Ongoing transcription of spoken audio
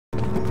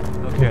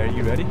Okay, are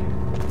you ready?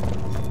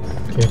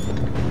 Okay.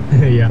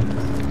 Yeah.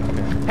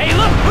 Hey,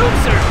 look, boom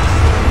service!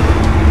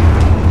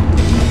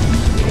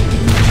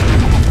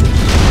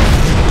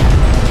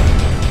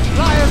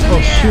 Flyers in the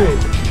air! Shoot!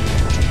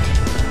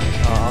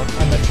 Oh, I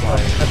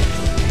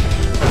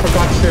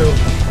forgot to.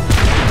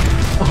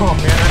 Oh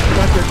man, I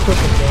forgot to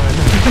equip a gun.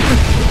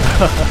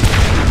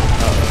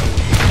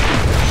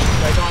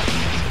 I got.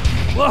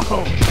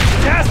 Whoa!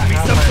 It has to be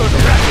some sort of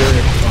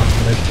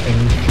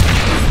thing.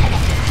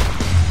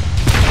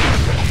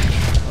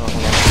 Oh,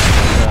 hold on.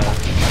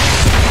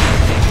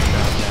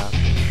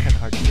 Kind of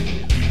hard to do.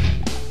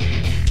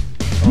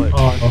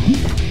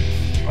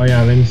 Oh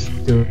yeah, let me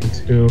do it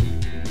too.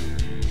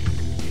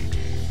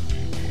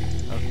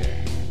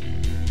 Okay.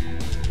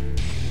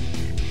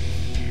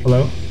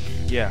 Hello?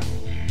 Yeah.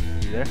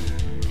 You there?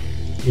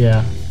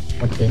 Yeah.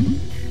 Okay.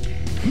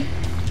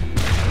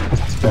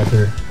 That's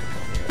better.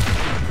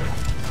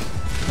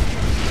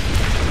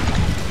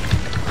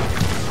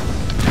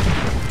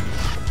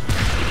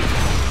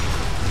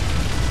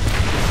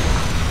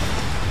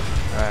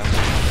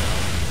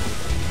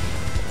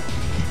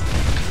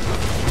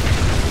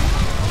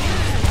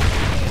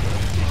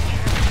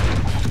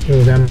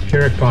 Ooh, that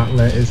Empiric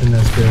Gauntlet isn't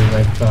as good as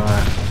I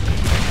thought.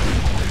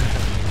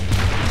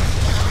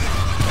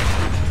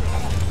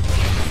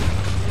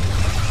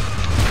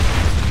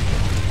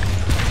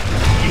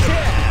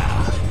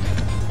 Yeah!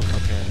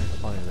 Okay,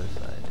 on the other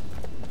side.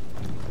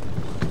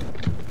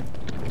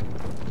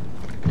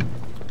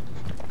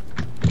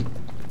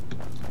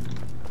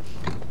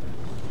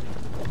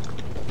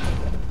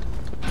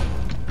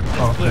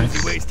 Oh, Flimsy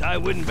nice. waist-high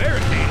wooden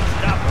barricade to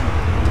stop him.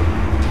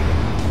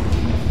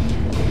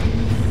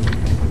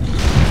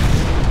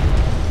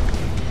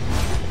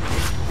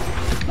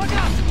 Look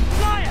out!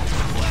 Flyers!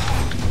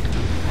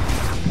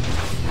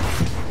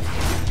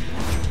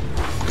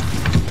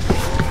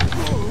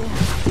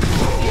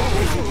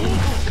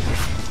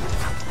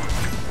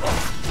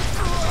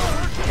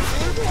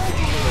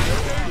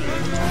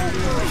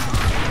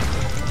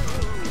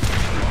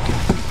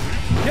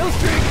 Kill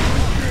streak!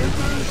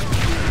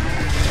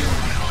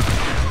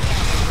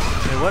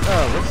 Hey, what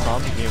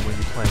zombie game were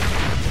you playing?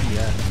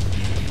 Yeah.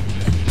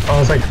 Oh,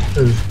 it's like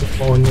the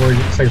one where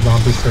it's like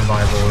zombie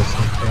survival or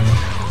something.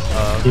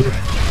 You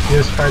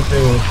just tried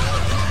to.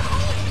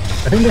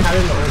 I think they had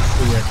it in the old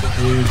series.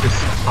 You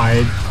just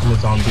hide from the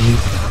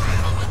zombies.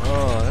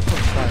 Oh, that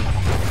sounds fun.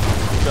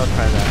 Maybe I'll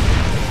try that.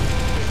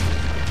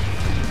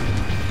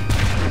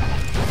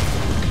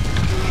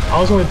 I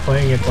was only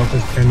playing it though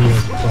because Kenny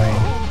was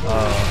playing.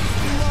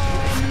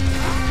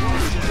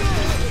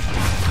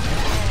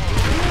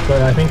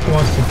 But I think he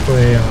wants to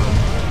play.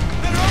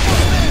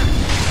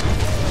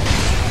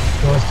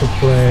 He wants to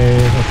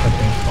play. What's that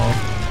thing called?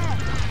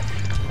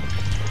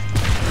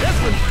 This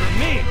one's for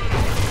me.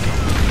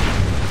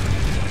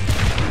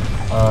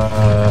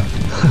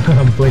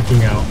 I'm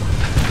blinking out.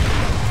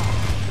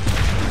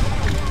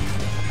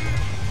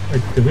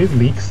 Wait, did we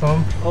leak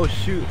some? Oh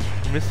shoot,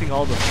 we're missing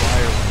all the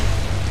flyer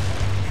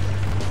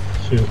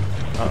ones. Shoot.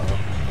 Uh-oh.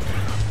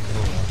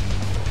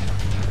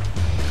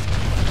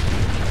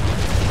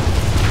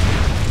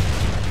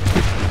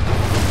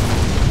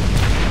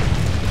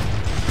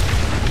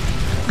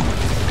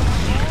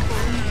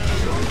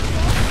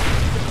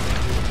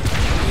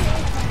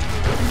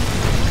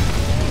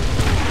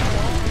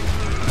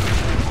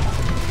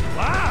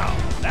 Wow,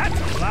 that's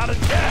a lot of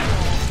death.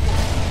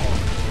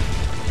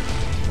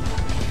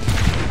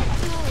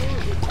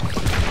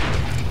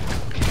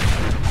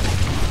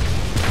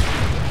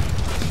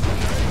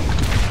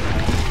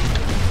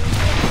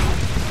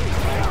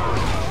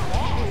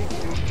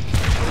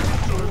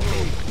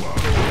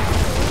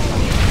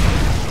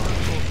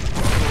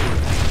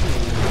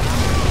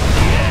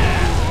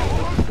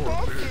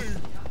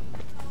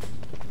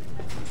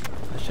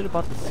 I should have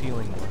bought the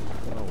ceiling one.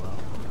 Oh well.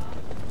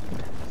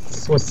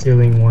 What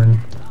ceiling one?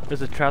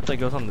 There's a trap that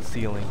goes on the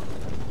ceiling.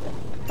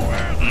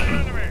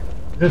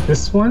 Is it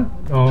this one?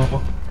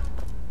 Oh,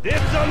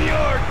 Dibs on the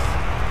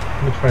orcs!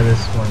 let me try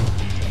this one.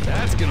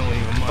 That's gonna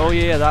leave a mark. Oh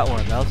yeah, that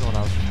one. That was the one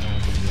I was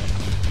trying to do.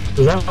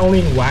 Does that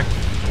only whack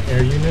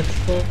air units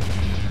though?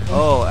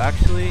 Oh,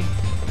 actually,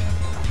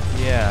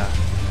 yeah.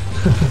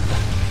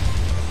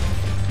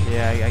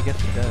 Yeah, I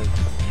guess it does.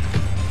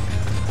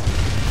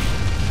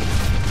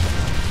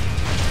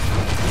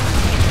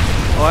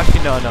 Oh,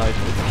 actually, no,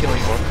 it's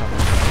killing orcs on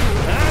this.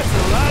 That's a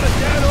lot of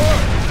dead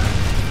orcs!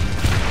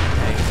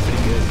 Dang, it's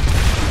pretty good.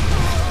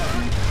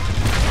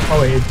 Oh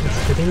wait,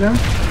 it's hitting them?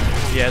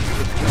 Yeah, it's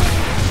good.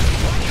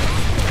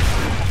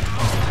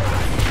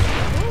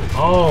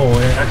 Oh,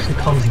 it actually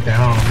comes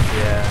down.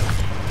 Yeah.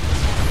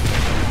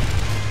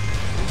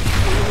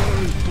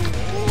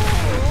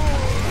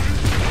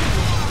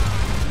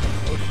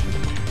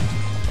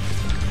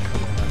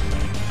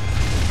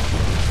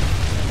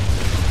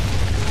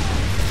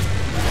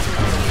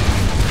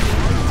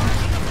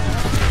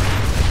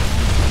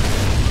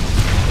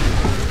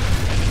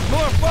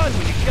 More fun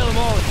when you kill them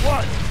all at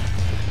once.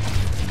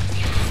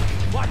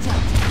 Watch out!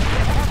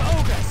 They have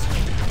ogres!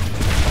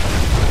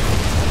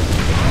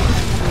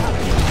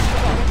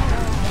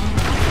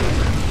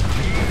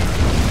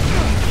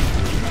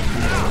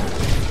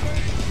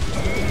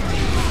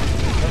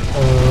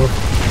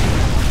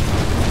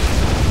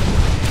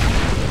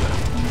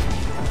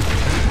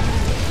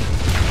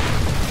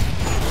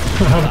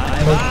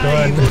 No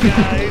gun.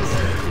 Guys.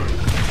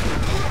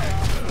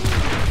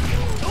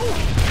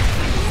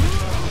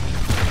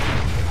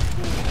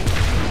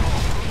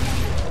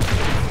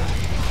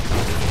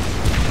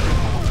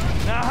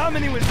 Now, how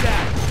many was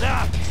that?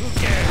 Nah, who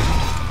cares?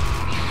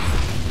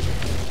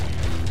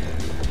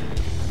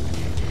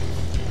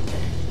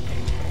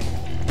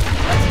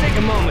 Let's take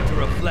a moment to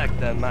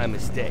reflect on my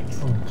mistakes.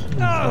 Oh, geez,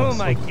 Oh, who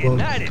am I so kidding?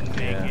 close. I didn't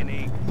make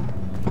any.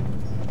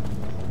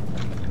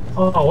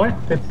 Oh,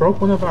 what? They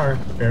broke one of our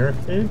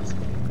barricades?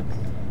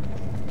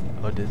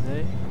 Oh, did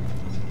they?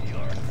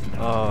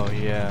 Oh,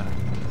 yeah.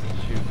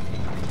 Shoot.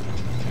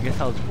 I guess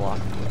I was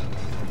blocked.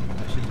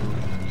 I should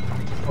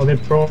move. Oh, they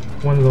broke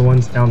one of the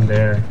ones down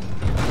there.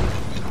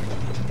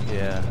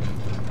 Yeah.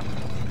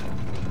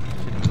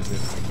 Should move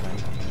this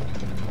tonight.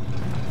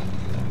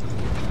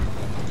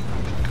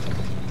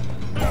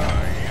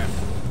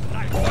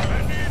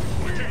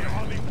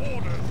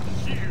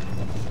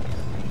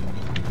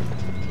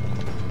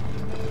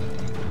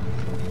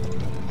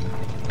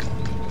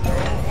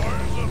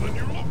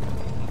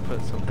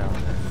 Put some down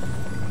there.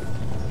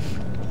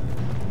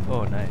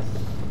 Oh, nice.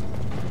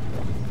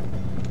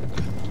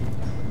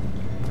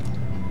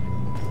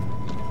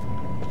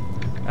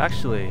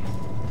 Actually,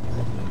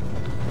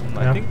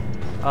 I Yeah. think,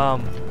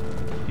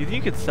 do you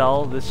think you could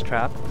sell this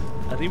trap?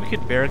 I think we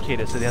could barricade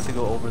it so they have to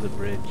go over the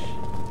bridge.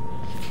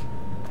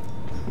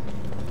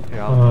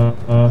 Here,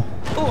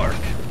 Orc,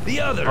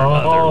 the other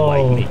Oh.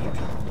 white meat.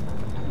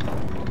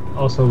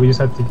 Also, we just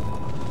have to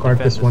guard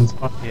defend this one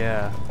spot.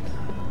 Yeah.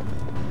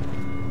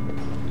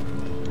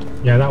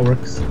 Yeah, that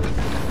works.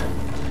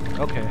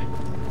 Okay.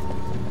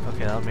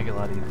 Okay, that'll make it a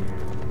lot easier.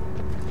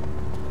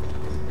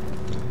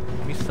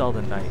 Let me sell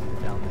the knight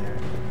down there.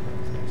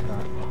 It's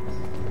not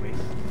a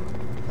waste.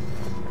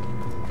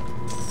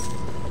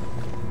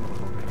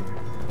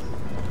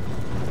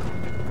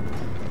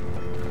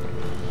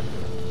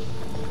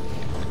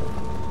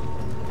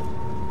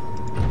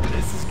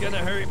 This is gonna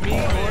hurt me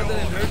more than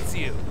it hurts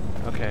you.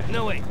 Okay.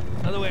 No, wait,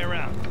 other way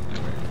around.